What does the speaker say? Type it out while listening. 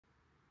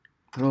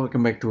Hello,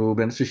 welcome back to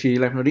Blend Sushi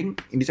Live Noding.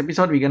 In this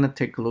episode, we're gonna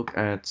take a look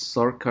at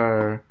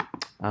Sorcar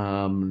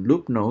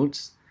loop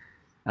nodes,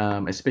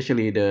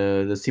 especially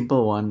the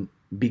simple one,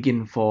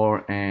 begin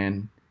for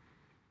and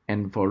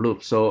end for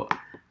loop. So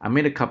I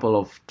made a couple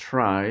of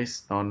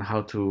tries on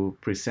how to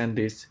present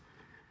this,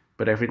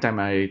 but every time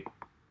I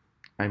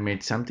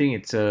made something,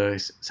 it's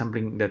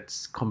something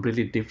that's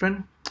completely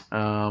different.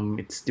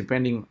 It's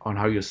depending on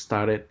how you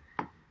started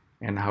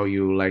and how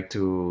you like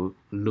to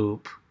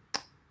loop.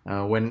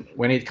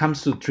 When it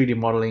comes to 3D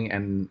modeling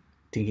and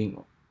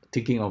thinking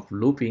of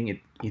looping,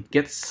 it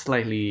gets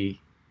slightly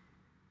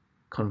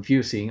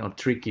confusing or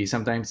tricky.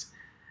 Sometimes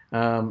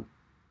um,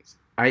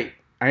 I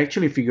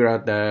actually figure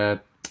out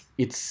that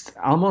it's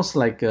almost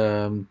like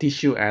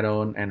Tissue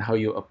Addon and how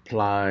you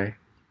apply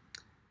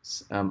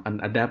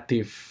an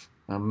adaptive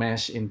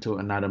mesh into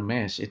another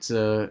mesh. It's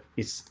a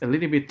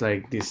little bit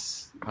like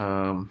this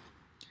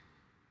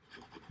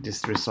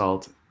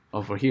result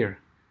over here.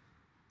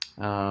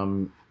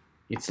 Um,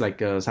 it's like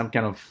some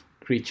kind of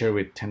creature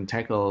with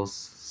tentacles,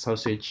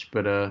 sausage,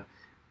 but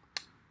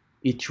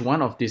each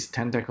one of these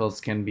tentacles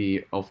can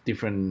be of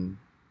different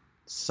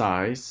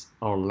size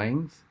or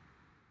length,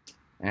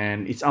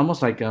 and it's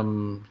almost like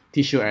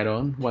Tissue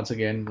Addon. Once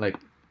again, like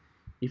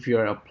if you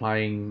are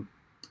applying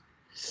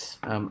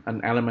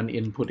an element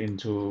input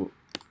into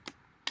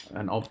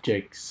an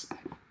object.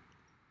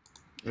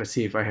 Let's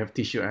see if I have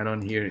Tissue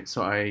Addon here.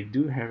 So I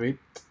do have it.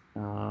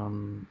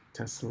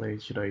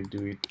 Tessellate, should I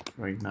do it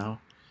right now?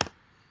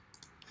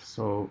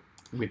 So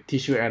with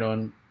Tissue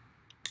Addon,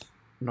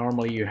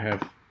 normally you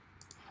have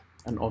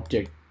an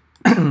object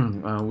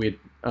with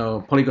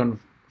a polygon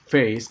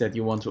face that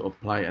you want to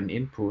apply an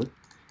input,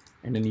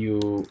 and then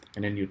you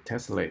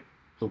tessellate.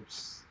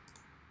 Oops.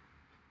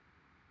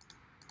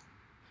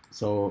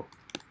 So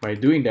by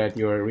doing that,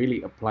 you are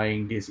really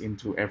applying this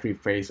into every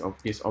face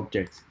of this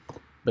object.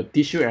 But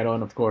Tissue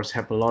Addon, of course,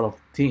 have a lot of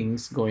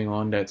things going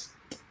on that's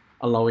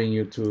allowing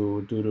you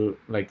to do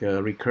like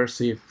a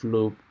recursive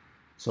loop.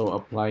 So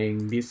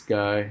applying this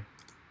guy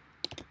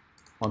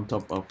on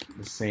top of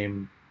the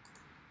same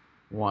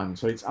one.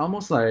 So it's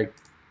almost like,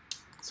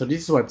 so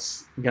this is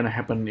what's gonna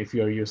happen if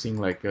you're using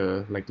like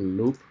a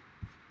loop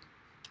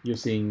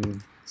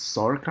using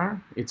Sorcar.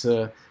 It's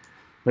a,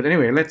 but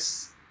anyway,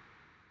 let's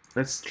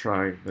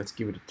try. Let's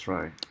give it a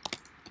try.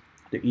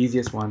 The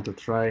easiest one to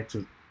try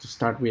to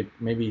start with,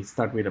 maybe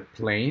start with a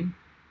plane.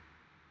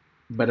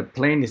 But a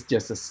plane is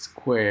just a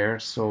square,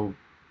 so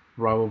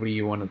probably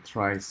you want to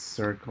try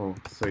circle,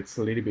 so it's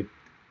a little bit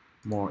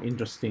more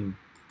interesting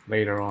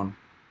later on.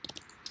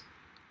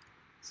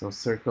 So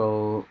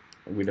circle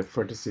with a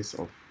vertices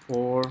of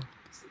 4,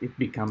 it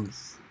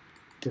becomes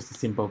just a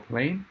simple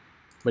plane,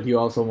 but you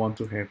also want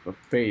to have a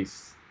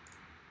face.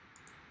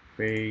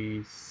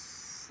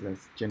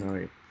 Let's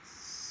generate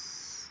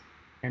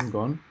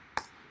Ngon.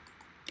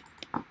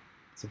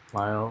 It's a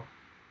file,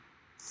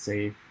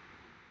 save.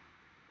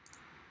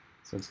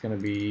 So it's gonna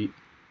be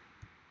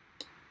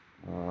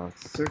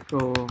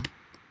circle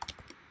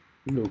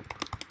loop,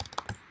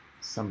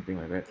 something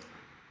like that.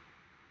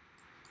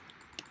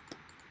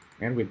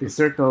 And with this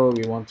circle,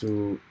 we want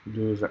to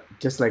do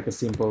just like a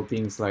simple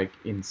things like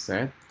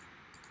inset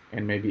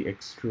and maybe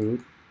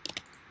extrude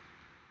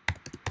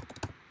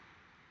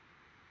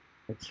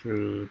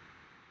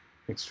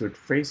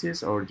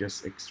faces, or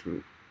just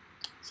extrude.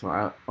 So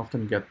I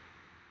often get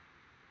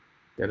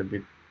that a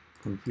bit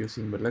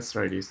confusing, but let's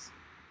try this.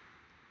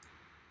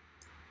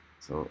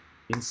 So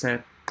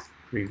inset,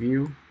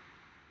 preview,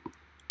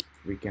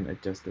 we can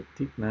adjust the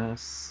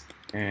thickness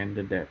and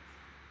the depth.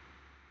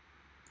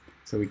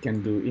 So we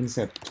can do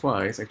inset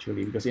twice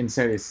actually, because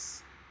inset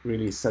is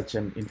really such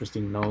an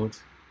interesting node.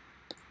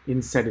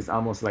 Inset is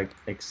almost like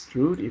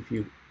extrude if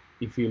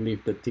you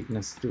leave the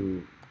thickness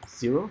to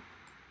 0.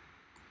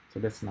 So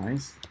that's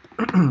nice.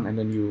 And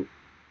then you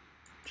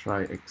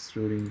try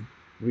extruding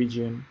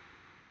region.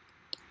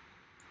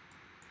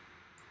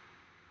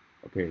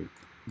 Okay,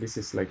 this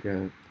is like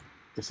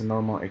just a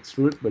normal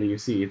extrude, but you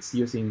see it's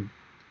using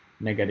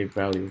negative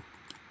value,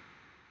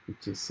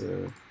 which is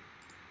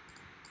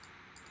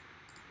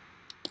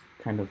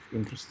kind of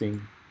interesting.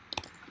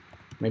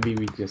 Maybe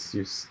we just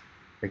use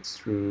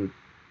extrude.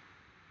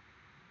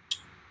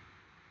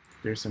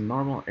 There's a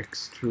normal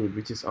extrude,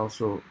 which is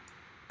also,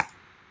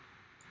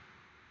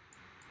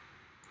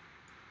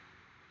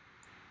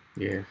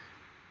 yeah,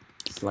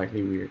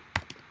 slightly weird.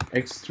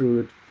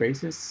 Extrude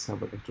faces. How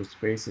about extrude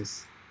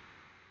faces?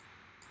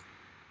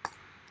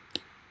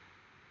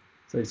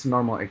 So it's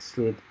normal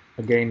extrude,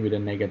 again with a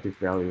negative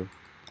value.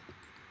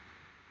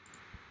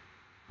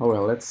 Oh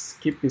well, let's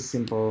keep this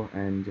simple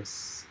and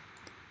just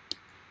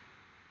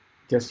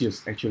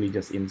use actually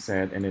just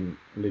inset and then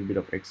a little bit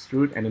of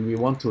extrude, and then we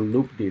want to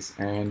loop this,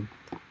 and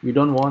we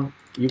don't want,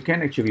 you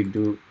can actually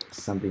do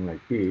something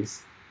like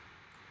this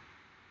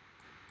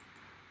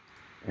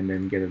and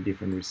then get a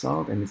different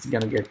result, and it's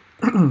gonna get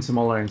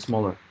smaller and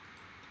smaller.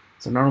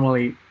 So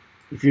normally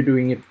if you're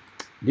doing it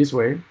this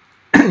way,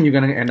 you're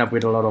gonna end up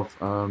with a lot of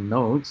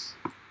nodes,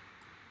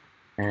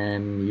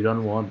 and you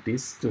don't want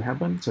this to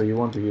happen, so you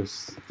want to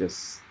use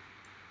just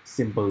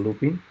simple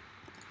looping.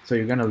 So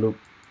you're gonna loop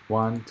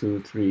 1,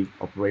 2, 3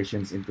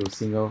 operations into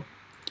single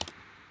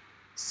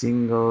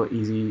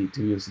easy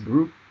to use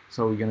group.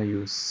 So we're gonna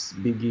use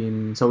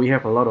begin. So we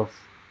have a lot of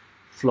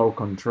flow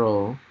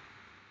control,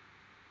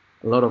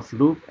 a lot of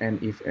loop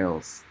and if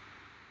else.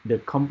 The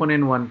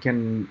component one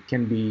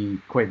can be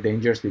quite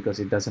dangerous because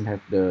it doesn't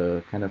have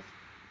the kind of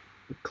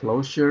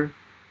closure.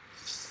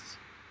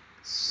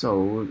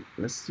 So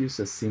let's use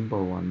a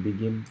simple one,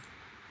 begin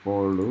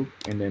for loop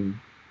and then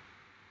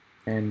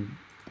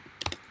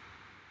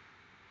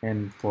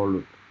end for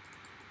loop.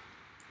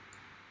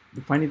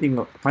 The funny thing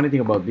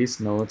about these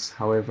nodes,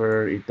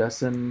 however, it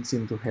doesn't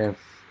seem to have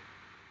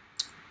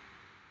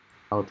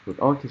output.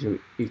 Oh,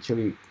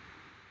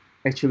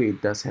 actually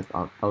it does have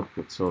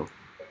output, so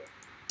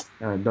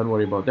don't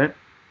worry about that.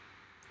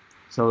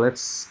 So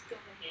let's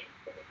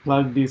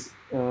plug this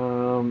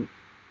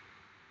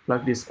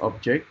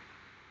object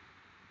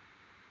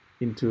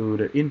into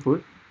the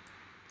input,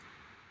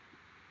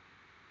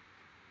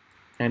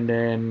 and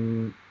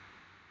then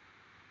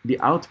the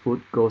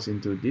output goes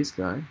into this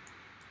guy,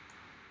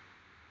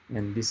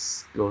 and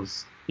this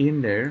goes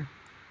in there,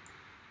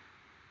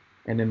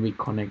 and then we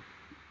connect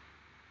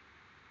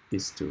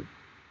these two.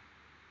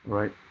 All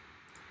right,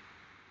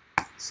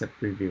 set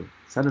preview.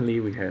 Suddenly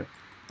we have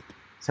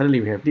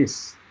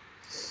this.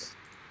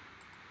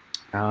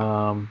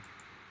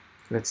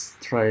 Let's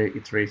try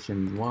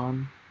iteration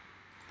 1,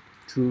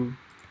 2,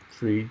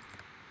 3,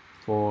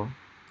 4,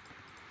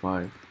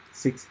 5,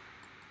 6.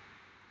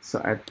 So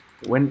at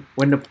when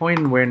the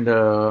point when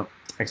the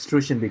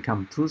extrusion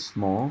becomes too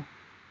small,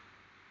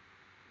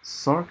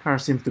 Sorcar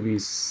seems to be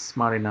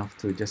smart enough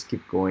to just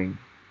keep going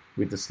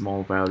with the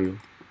small value.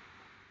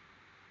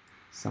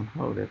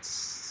 Somehow that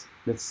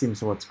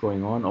seems what's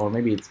going on, or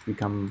maybe it's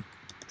become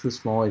too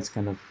small. It's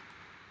kind of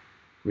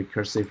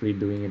recursively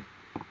doing it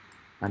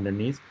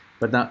underneath.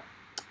 But now,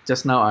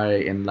 just now I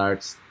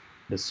enlarged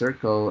the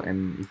circle,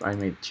 and if I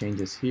make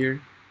changes here,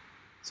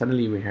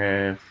 suddenly we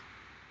have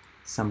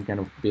some kind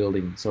of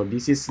building. So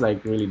this is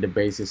like really the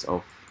basis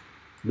of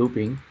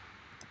looping.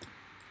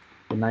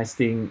 The nice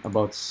thing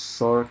about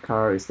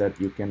Sorcar is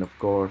that you can, of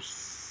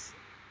course,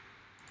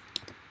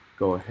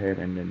 go ahead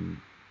and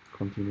then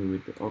continue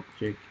with the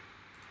object.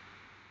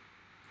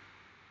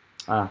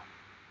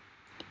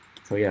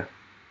 So yeah,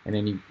 and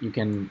then you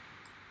can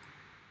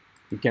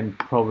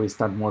probably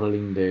start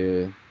modeling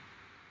the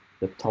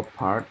top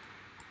part.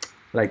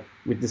 Like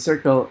with the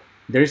circle,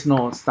 there is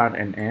no start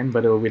and end,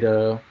 but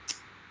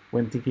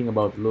when thinking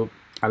about loop,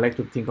 I like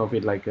to think of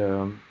it like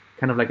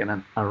kind of like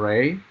an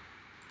array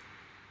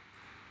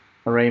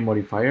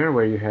modifier,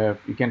 where you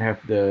can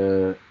have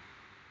the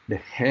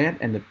head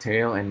and the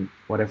tail and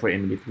whatever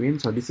in between.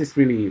 So this is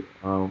really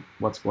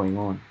what's going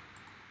on.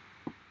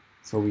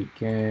 So we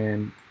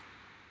can,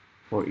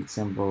 for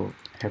example,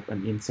 have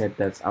an inset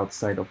that's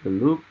outside of the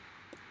loop,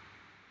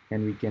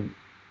 and we can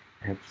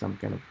have some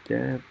kind of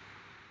depth.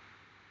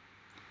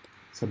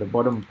 So the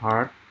bottom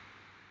part,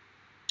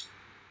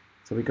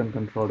 so we can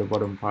control the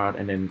bottom part,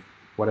 and then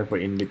whatever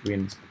in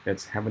between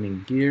that's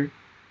happening here.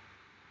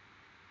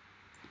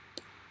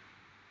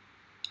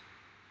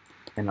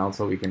 And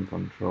also we can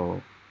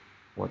control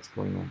what's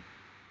going on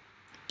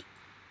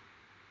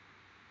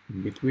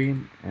in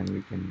between, and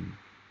we can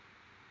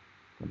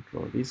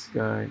control this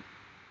guy,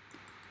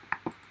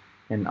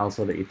 and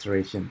also the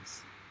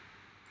iterations.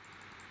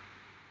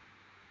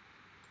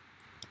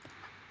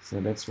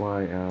 So that's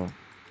why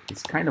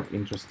it's kind of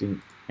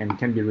interesting and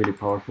can be really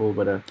powerful,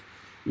 but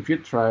if you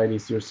try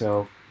this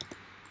yourself,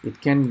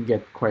 it can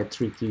get quite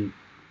tricky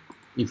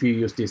if you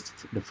use this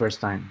the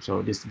first time.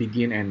 So this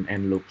begin and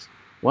end loops,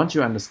 once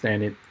you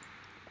understand it,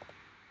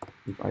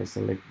 if I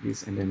select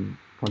this and then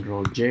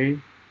Control J,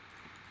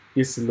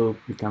 this loop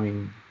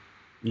becoming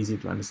easy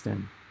to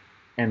understand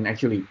and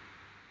actually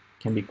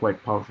can be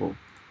quite powerful.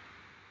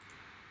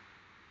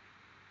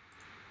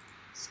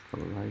 Let's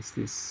colorize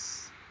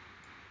this.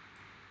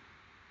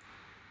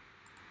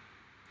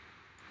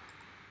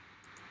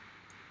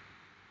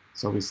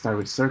 So we start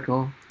with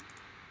circle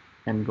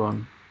and go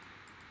on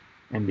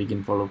and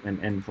begin for loop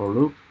and end for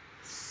loop.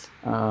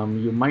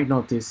 You might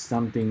notice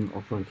something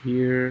over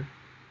here.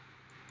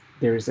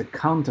 There is a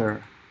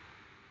counter.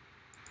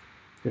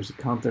 There's a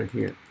counter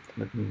here.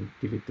 Let me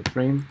delete the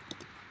frame.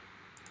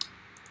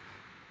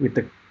 With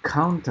the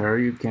counter,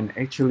 you can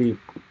actually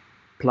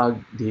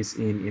plug this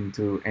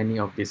into any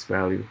of this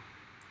value,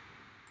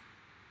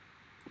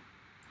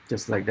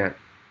 just like that.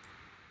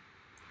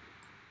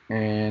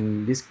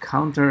 And this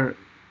counter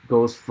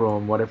goes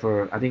from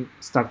whatever, I think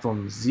start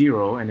from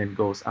 0 and then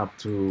goes up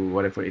to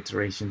whatever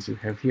iterations you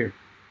have here,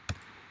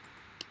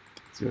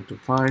 0 to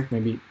 5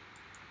 maybe.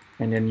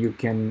 And then you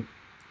can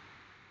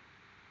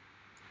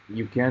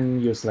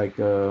use like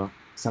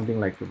something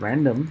like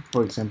random,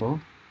 for example,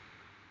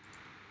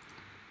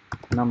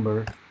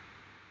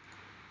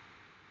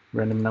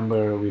 random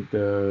number with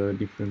the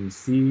different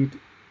seed.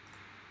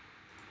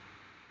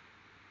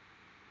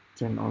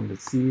 Turn on the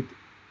seed,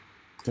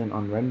 turn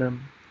on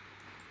random.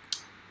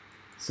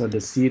 So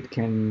the seed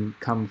can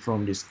come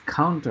from this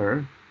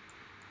counter,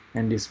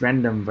 and this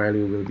random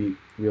value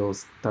will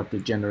start to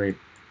generate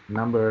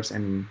numbers,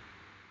 and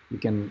you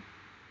can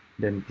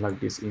then plug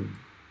this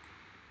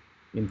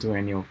into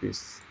any of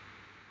this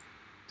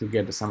to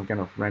get some kind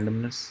of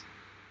randomness.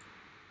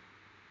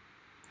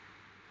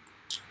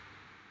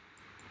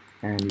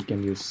 And you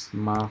can use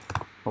math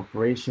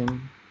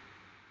operation,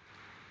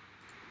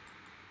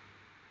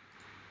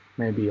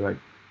 maybe like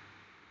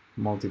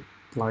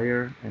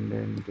multiplier, and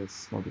then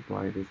just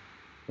multiply this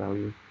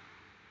value.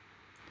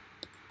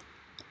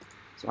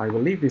 So I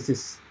believe this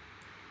is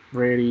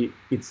really,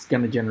 it's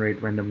gonna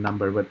generate random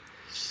number, but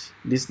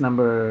this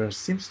number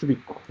seems to be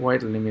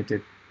quite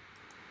limited.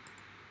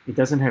 It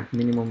doesn't have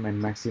minimum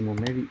and maximum,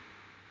 maybe.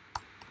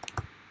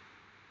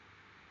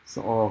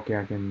 So okay,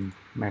 I can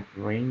map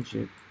range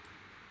it.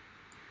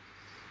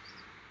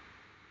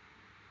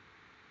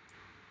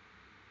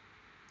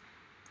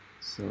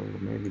 So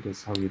maybe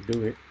that's how you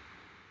do it.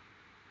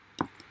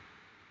 So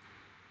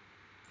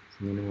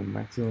minimum,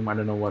 maximum. I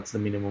don't know what's the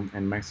minimum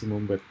and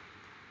maximum, but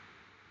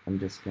I'm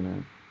just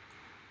gonna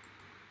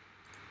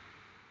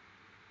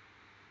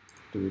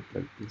do it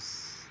like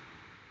this.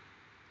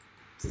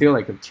 Still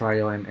like a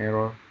trial and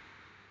error.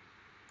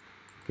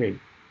 Okay.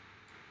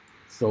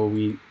 So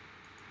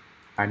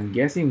I'm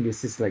guessing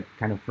this is like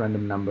kind of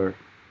random number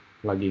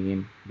plugging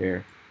in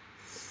there.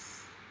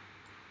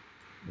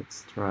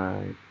 Let's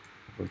try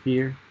over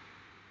here.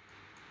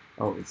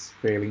 Oh, it's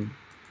failing.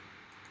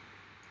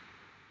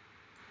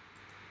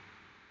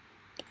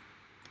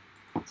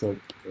 So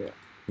yeah,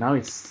 now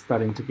it's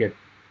starting to get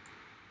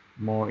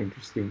more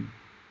interesting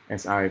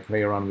as I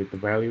play around with the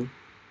value.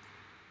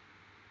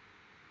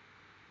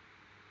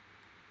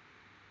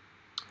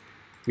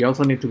 We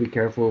also need to be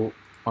careful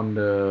on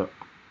the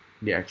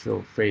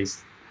actual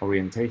face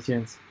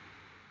orientations.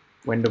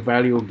 When the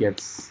value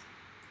gets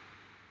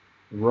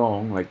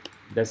wrong, like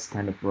that's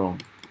kind of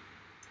wrong.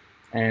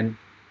 And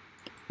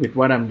with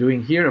what I'm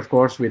doing here, of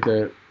course, with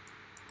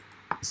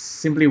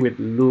simply with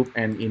loop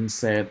and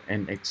inset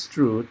and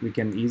extrude, we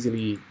can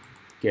easily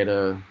get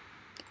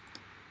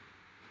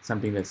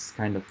something that's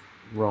kind of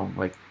wrong,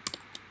 like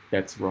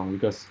that's wrong,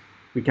 because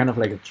we kind of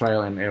like a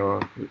trial and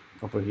error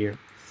over here.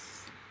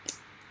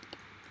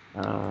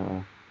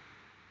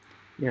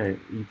 Yeah,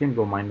 you can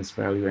go minus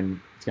value and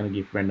it's gonna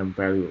give random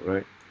value,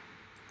 right?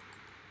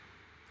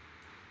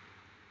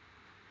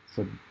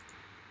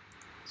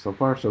 So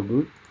far so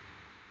good.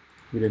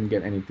 We didn't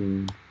get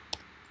anything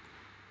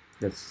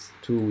that's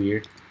too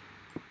weird.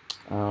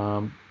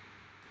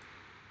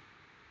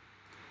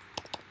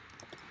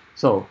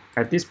 So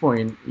at this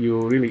point,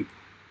 you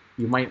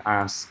might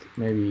ask,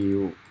 what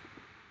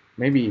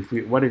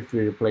if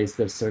we replace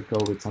the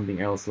circle with something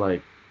else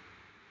like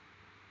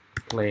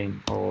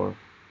plane or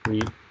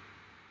grid,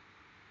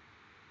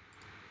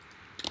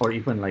 or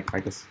even like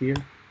a sphere?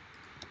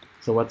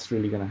 So what's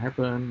really gonna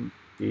happen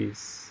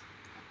is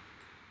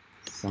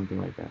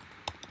something like that.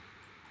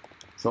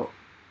 So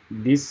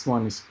this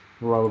one is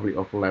probably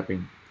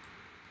overlapping.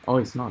 Oh,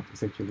 it's not.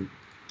 It's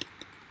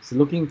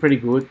looking pretty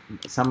good.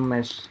 Some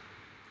mesh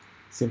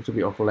seems to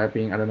be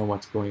overlapping. I don't know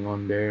what's going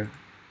on there.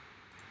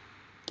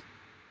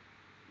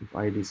 If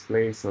I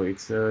display, so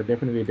it's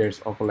definitely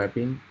there's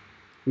overlapping,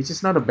 which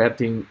is not a bad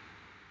thing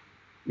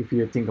if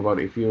you think about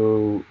it. If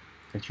you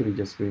actually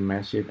just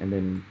remesh it and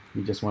then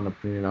you just want to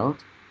print it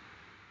out.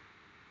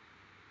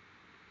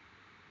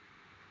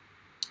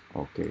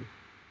 Okay.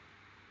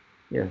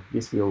 Yeah,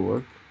 this will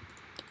work.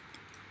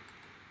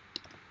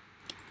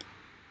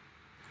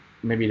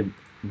 Maybe the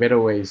better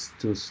way is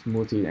to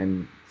smooth it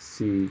and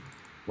see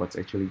what's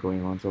actually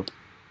going on. So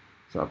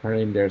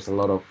apparently there's a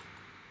lot of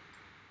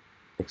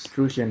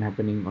extrusion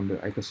happening on the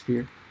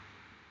icosphere.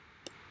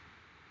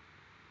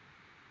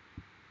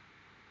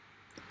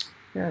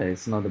 Yeah,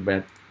 it's not a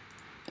bad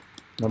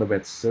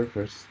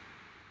surface.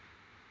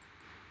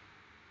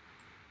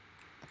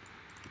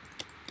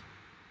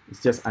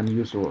 It's just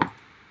unusual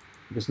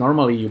because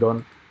normally you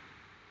don't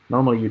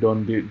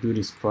do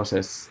this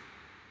process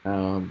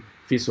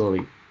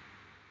visually.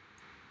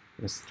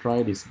 Let's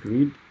try this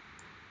grid.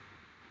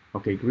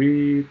 Okay,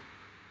 grid.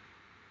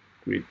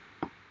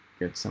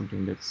 Get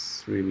something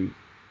that's really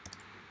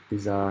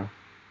bizarre.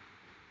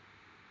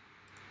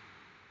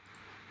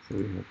 So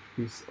we have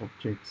these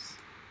objects.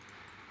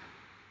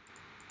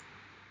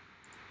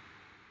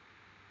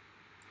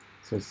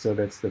 So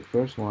that's the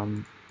first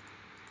one.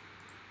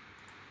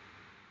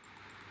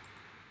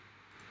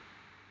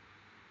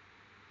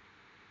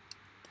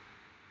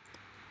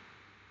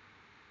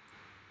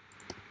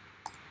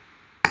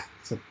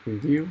 It's a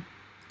preview.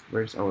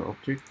 Where's our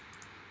object?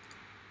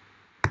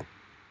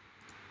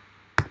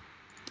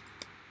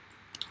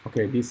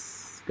 Okay,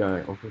 this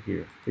guy over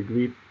here. The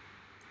grid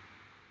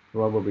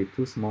probably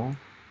too small.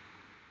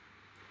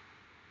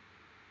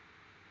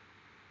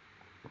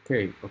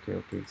 Okay.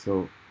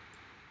 So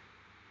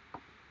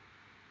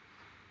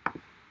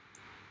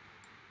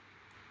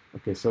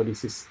so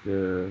this is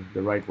the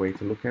right way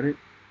to look at it.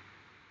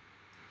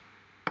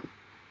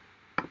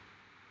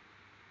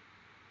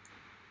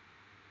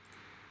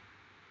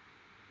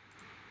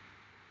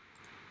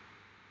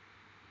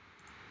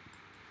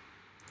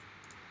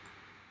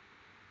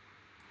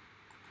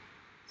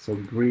 So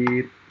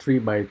grid 3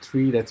 by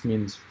 3, that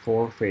means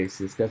 4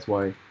 faces. That's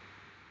why.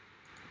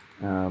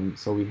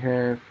 So we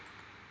have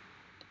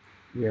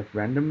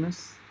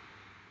randomness.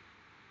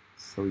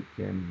 So we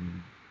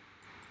can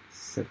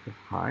set the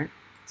height,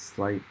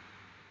 slight,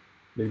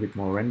 a little bit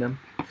more random.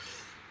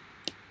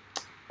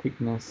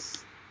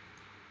 Thickness,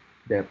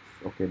 depth.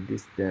 Okay,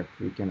 this depth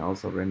we can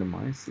also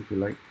randomize if you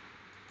like.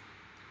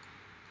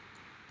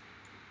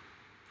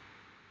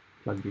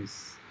 Plug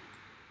this.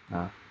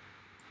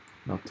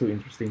 Not too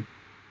interesting.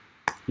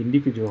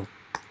 Individual.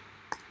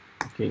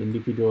 Okay,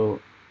 individual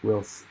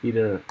will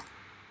either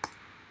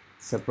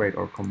separate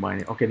or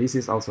combine it. Okay, this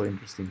is also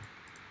interesting.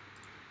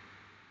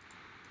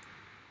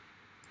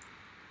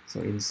 So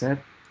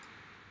inset,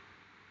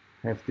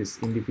 have this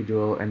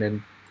individual, and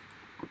then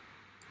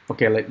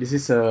okay, like this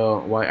is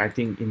why I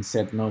think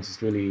inset nodes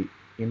is really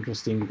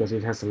interesting, because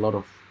it has a lot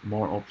of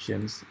more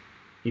options.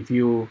 If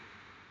you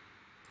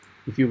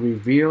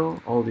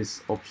reveal all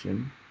this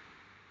option,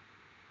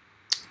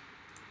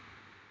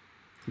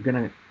 you're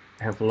gonna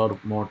have a lot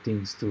of more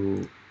things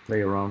to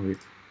play around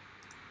with.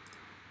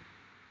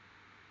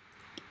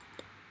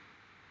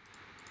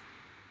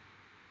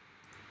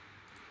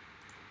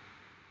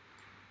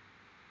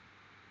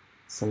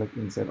 Select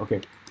inset.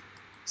 Okay,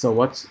 so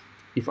what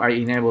if I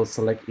enable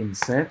select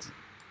inset?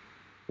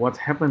 What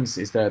happens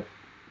is that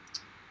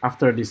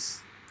after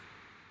these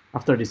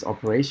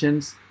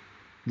operations,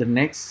 the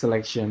next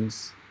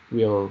selections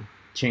will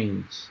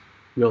change.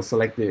 We'll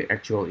select the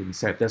actual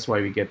inset. That's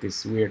why we get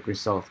this weird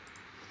result.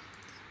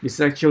 This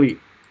is actually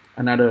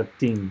another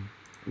thing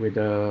with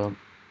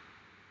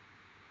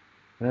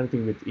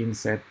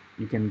inset.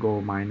 You can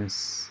go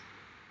minus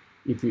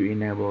if you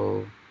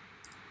enable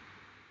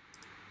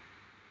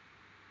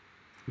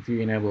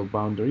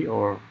boundary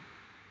or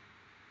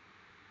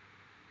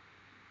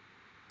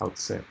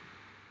outset.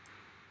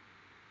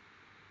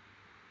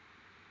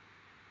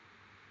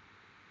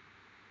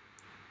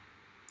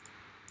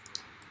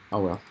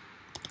 Oh well.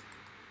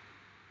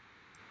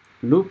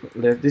 Loop,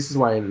 this is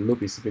why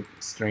loop is a bit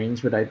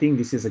strange, but I think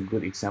this is a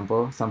good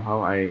example.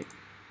 Somehow I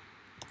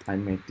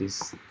made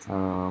this.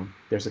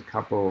 There's a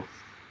couple of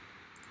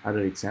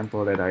other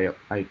example that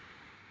I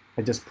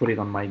just put it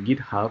on my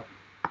GitHub.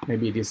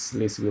 Maybe this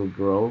list will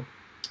grow.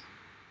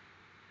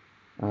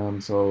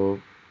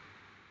 So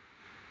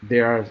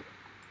there are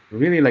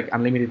really like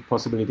unlimited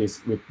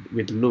possibilities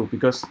with loop,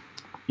 because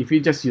if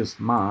you just use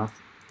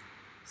math,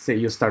 say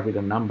you start with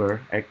a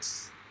number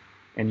x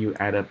and you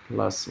add a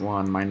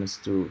 +1,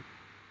 -2,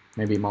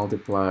 maybe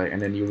multiply,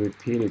 and then you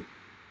repeat it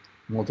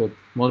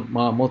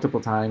multiple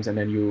times, and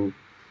then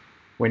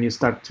when you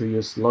start to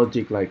use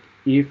logic like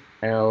if,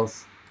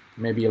 else,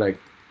 maybe like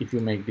if you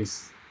make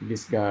this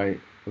guy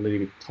a little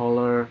bit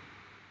taller,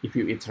 if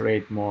you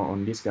iterate more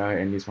on this guy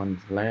and this one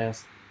is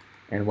less,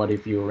 and what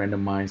if you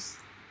randomize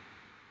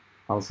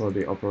also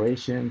the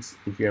operations?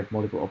 If you have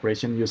multiple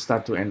operations,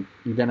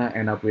 you're gonna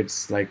end up with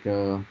like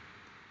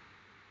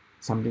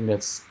something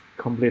that's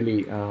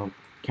completely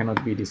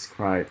cannot be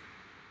described.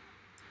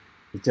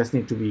 It just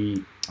need to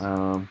be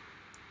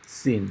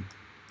seen.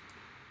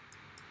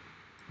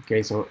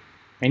 Okay, so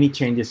any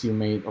changes you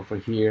made over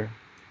here,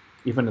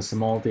 even a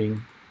small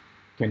thing,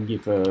 can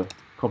give a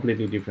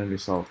completely different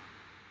result.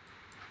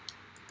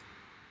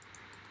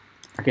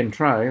 I can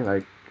try,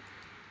 like,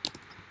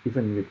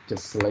 even with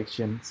just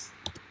selections,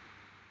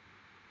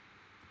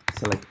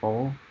 select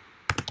all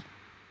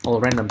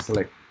random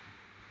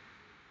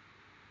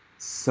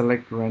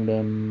select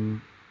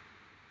random,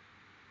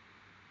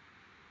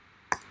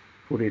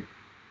 put it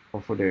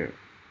over there.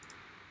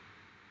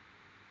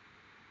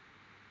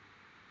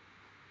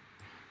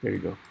 There you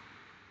go.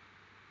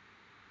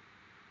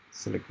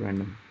 Select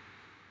random.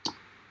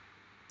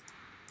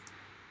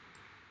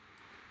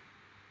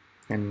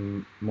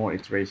 And more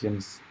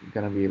iterations.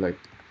 Gonna be like,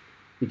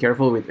 be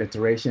careful with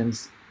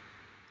iterations,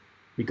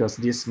 because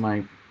this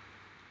might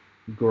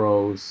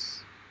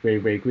grows very,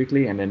 very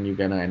quickly, and then you're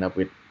gonna end up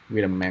with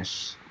a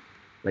mesh,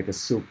 like a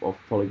soup of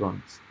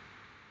polygons.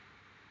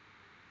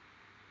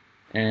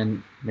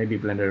 And maybe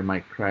Blender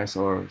might crash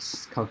or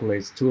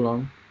calculates too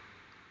long.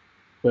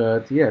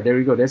 But yeah, there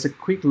we go. There's a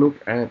quick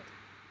look at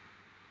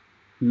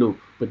loop,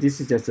 but this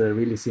is just a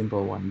really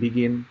simple one.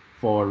 Begin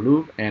for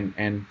loop and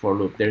end for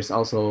loop. There's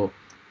also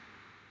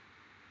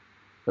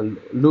a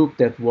loop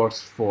that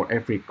works for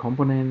every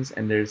component,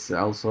 and there's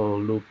also a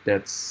loop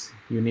that's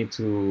you need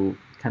to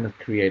kind of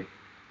create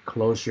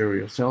closure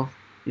yourself.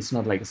 It's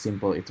not like a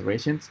simple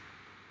iterations.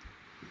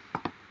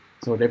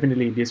 So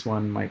definitely this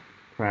one might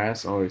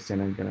crash, or it's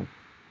gonna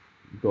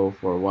go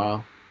for a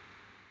while.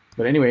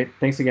 But anyway,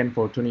 thanks again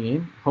for tuning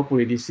in.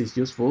 Hopefully this is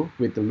useful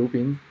with the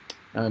looping.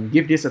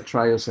 Give this a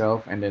try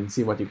yourself and then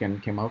see what you can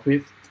come up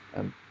with.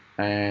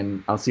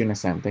 And I'll see you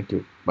next time. Thank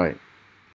you. Bye.